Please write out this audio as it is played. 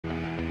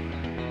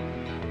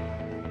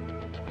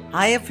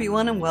Hi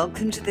everyone and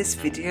welcome to this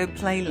video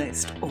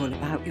playlist all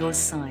about your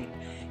sign.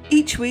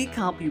 Each week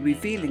I'll be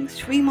revealing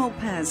 3 more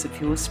pairs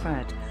of your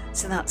spread,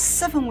 so that's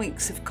 7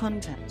 weeks of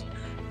content.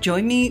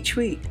 Join me each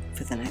week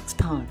for the next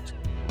part.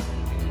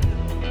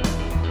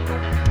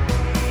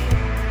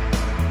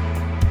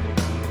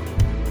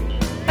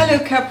 Hello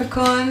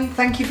Capricorn,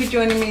 thank you for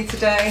joining me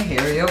today.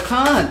 Here are your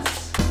cards.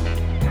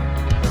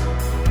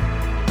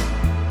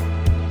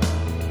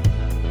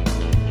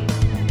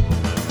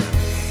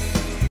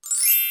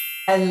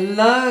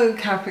 Hello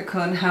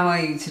Capricorn, how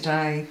are you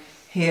today?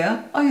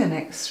 Here are your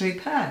next 3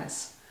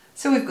 pairs.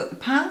 So we've got the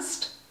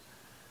past,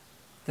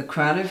 the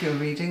crown of your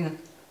reading,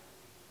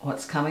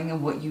 what's coming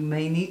and what you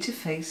may need to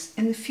face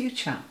in the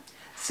future.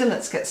 So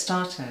let's get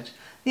started.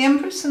 The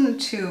Empress and the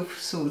 2 of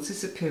Swords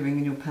is appearing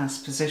in your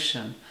past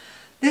position.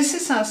 This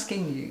is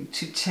asking you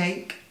to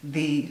take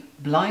the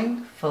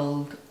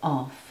blindfold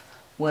off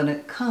when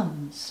it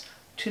comes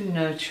to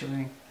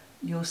nurturing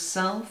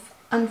yourself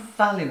and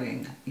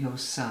valuing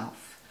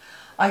yourself.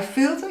 I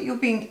feel that you're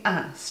being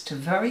asked to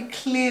very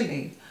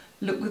clearly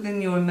look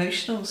within your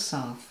emotional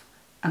self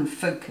and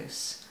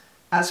focus,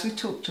 as we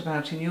talked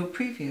about in your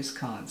previous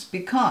cards,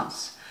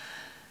 because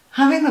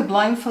having the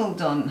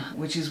blindfold on,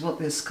 which is what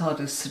this card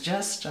is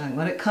suggesting,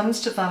 when it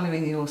comes to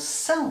valuing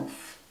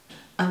yourself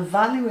and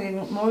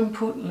valuing, more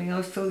importantly,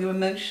 I feel your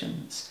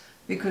emotions,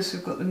 because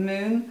we've got the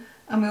Moon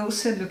and we're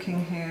also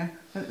looking here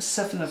at the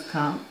 7 of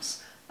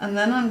Cups, and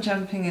then I'm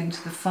jumping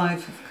into the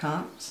 5 of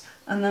Cups,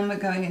 and then we're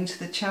going into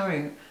the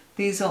Chariot.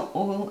 These are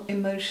all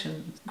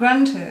emotions.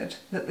 Granted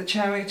that the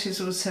Chariot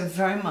is also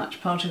very much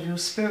part of your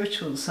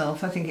spiritual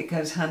self. I think it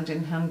goes hand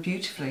in hand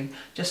beautifully,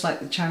 just like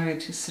the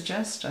Chariot is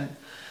suggesting,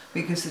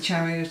 because the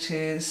Chariot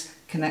is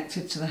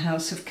connected to the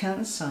house of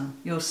Cancer,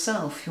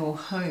 yourself, your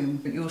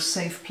home, your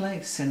safe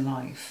place in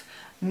life.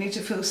 You need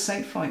to feel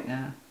safe right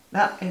now.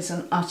 That is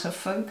an utter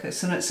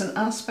focus, and it's an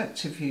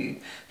aspect of you,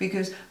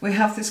 because we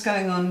have this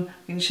going on,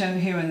 being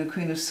shown here in the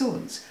Queen of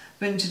Swords.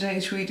 But in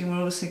today's reading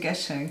we're also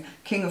getting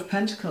King of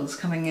Pentacles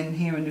coming in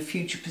here in a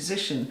future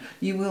position.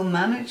 You will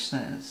manage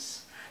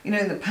this. You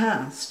know, in the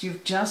past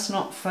you've just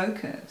not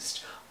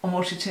focused on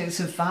what it is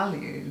of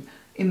value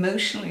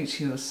emotionally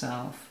to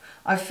yourself.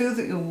 I feel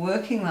that you're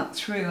working that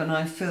through, and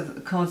I feel that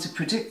the cards are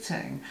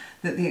predicting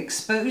that the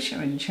exposure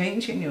and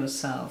change in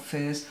yourself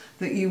is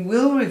that you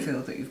will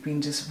reveal that you've been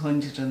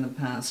disappointed in the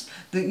past,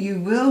 that you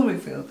will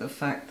reveal the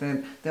fact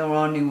that there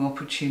are new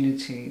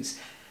opportunities.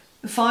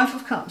 The 5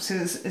 of Cups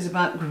is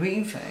about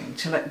grieving,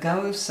 to let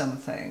go of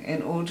something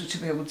in order to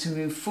be able to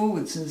move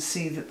forwards and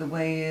see that the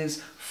way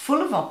is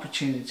full of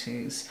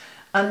opportunities.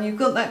 And you've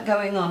got that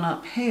going on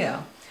up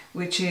here,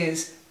 which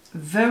is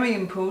very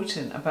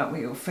important about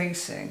what you're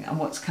facing and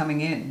what's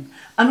coming in.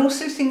 And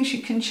also things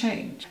you can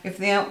change. If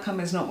the outcome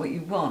is not what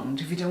you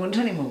want, if you don't want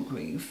any more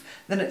grief,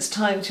 then it's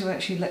time to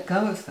actually let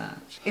go of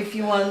that. If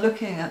you are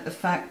looking at the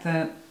fact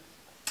that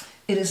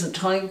it isn't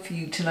time for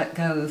you to let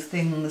go of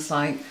things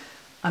like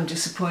I'm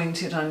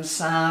disappointed, I'm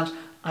sad,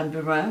 I'm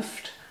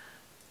bereft,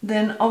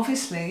 then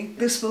obviously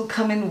this will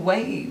come in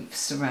waves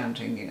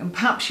surrounding you. And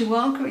perhaps you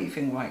are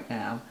grieving right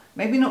now,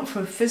 maybe not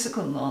for a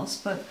physical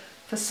loss, but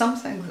for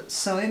something that's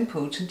so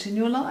important in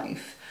your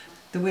life.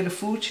 The Wheel of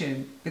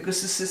Fortune,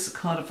 because this is the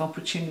card of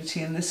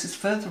opportunity and this is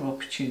further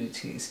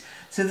opportunities.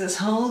 So this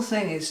whole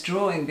thing is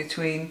drawing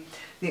between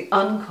the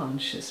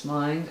unconscious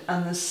mind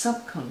and the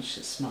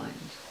subconscious mind.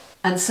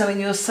 And so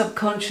in your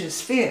subconscious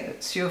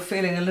spheres, you're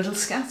feeling a little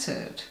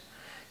scattered.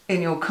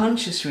 In your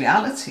conscious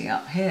reality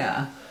up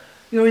here,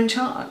 you're in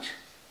charge.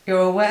 You're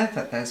aware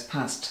that there's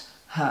past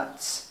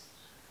hurts,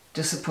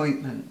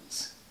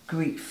 disappointments,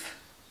 grief,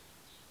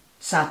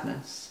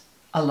 sadness,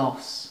 a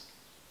loss,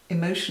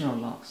 emotional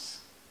loss.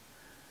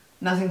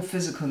 Nothing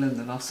physical in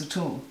the loss at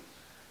all.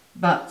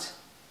 But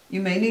you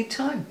may need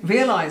time.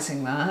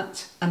 Realising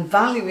that and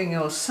valuing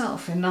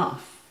yourself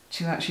enough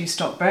to actually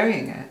stop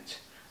burying it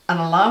and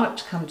allow it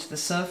to come to the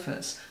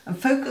surface and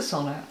focus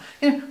on it.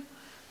 You know,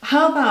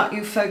 how about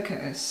you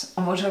focus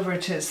on whatever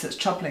it is that's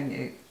troubling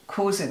you,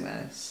 causing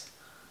this,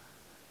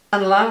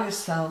 and allow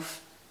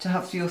yourself to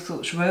have your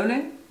thoughts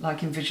rolling,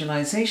 like in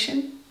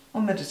visualization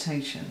or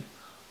meditation.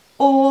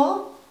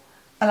 Or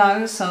allow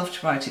yourself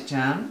to write it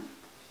down.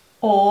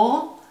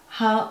 Or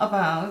how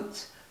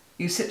about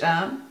you sit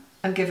down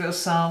and give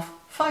yourself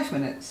 5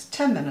 minutes,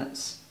 10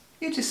 minutes,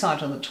 you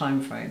decide on the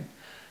time frame,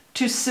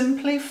 to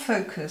simply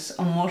focus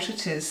on what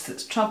it is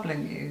that's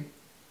troubling you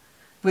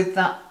with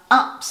that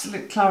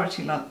absolute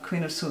clarity, like the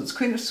Queen of Swords.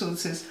 Queen of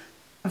Swords is,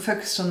 I'm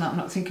focused on that, I'm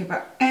not thinking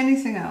about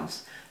anything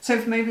else. So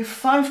for maybe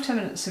 5-10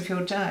 minutes of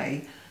your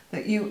day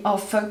that you are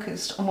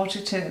focused on what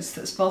it is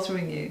that's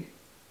bothering you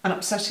and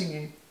upsetting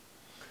you.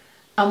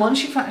 And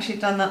once you've actually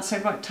done that,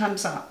 say, right,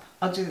 time's up,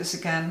 I'll do this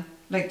again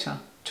later,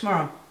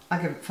 tomorrow,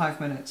 I'll give it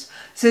 5 minutes.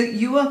 So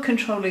you are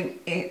controlling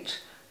it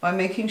by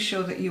making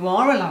sure that you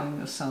are allowing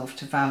yourself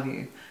to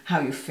value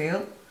how you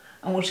feel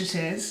and what it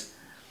is.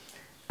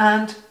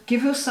 And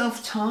give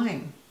yourself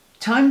time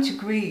to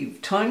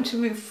grieve, time to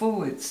move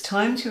forwards,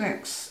 time to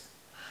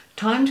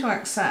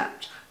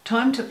accept,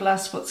 time to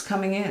bless what's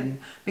coming in.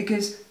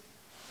 Because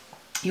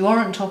You are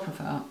on top of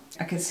that.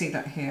 I can see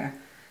that here.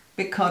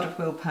 Big card of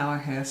willpower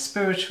here.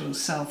 Spiritual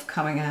self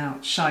coming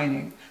out,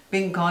 shining,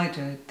 being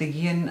guided, the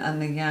yin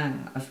and the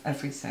yang of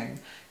everything.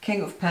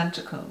 King of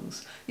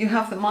Pentacles. You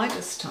have the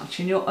Midas touch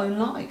in your own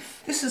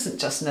life. This isn't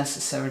just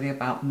necessarily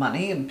about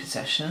money and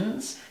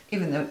possessions,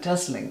 even though it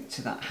does link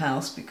to that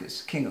house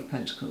because King of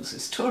Pentacles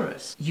is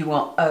Taurus. You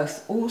are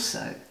Earth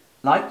also,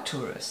 like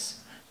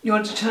Taurus. You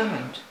are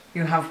determined.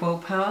 You have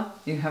willpower,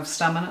 you have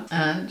stamina,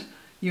 and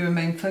you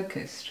remain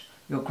focused.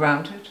 You're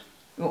grounded.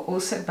 You're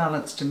also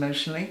balanced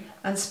emotionally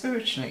and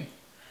spiritually.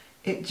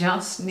 It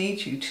just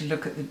needs you to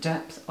look at the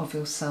depth of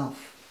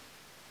yourself,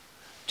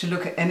 to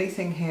look at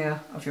anything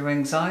here of your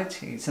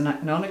anxieties and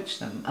acknowledge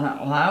them and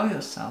allow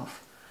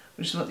yourself,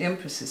 which is what the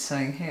Empress is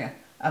saying here,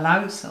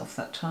 allow yourself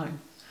that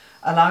time,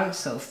 allow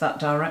yourself that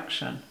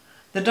direction.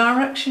 The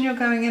direction you're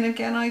going in,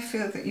 again, I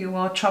feel that you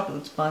are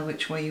troubled by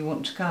which way you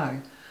want to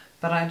go,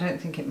 but I don't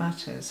think it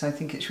matters. I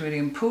think it's really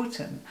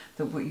important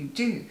that what you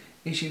do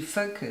is you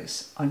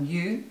focus on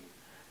you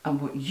and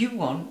what you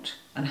want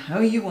and how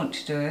you want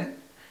to do it,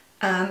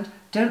 and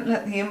don't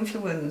let the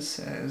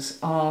influences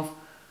of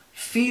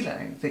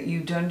feeling that you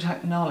don't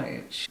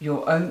acknowledge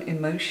your own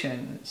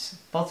emotions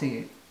bother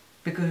you,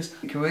 because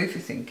you're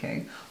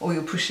overthinking or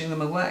you're pushing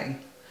them away.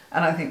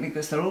 And I think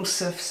because they're all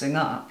surfacing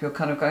up, you're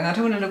kind of going, I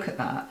don't want to look at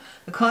that.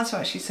 The cards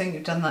are actually saying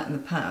you've done that in the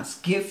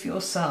past. Give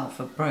yourself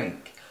a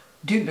break.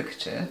 Do look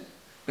at it,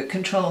 but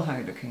control how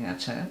you're looking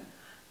at it.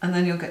 And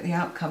then you'll get the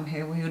outcome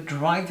here where you're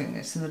driving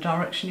this in the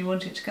direction you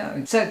want it to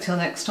go. So till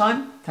next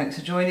time, thanks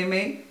for joining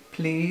me.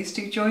 Please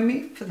do join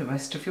me for the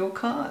rest of your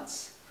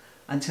cards.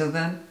 Until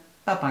then,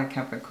 bye-bye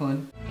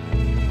Capricorn.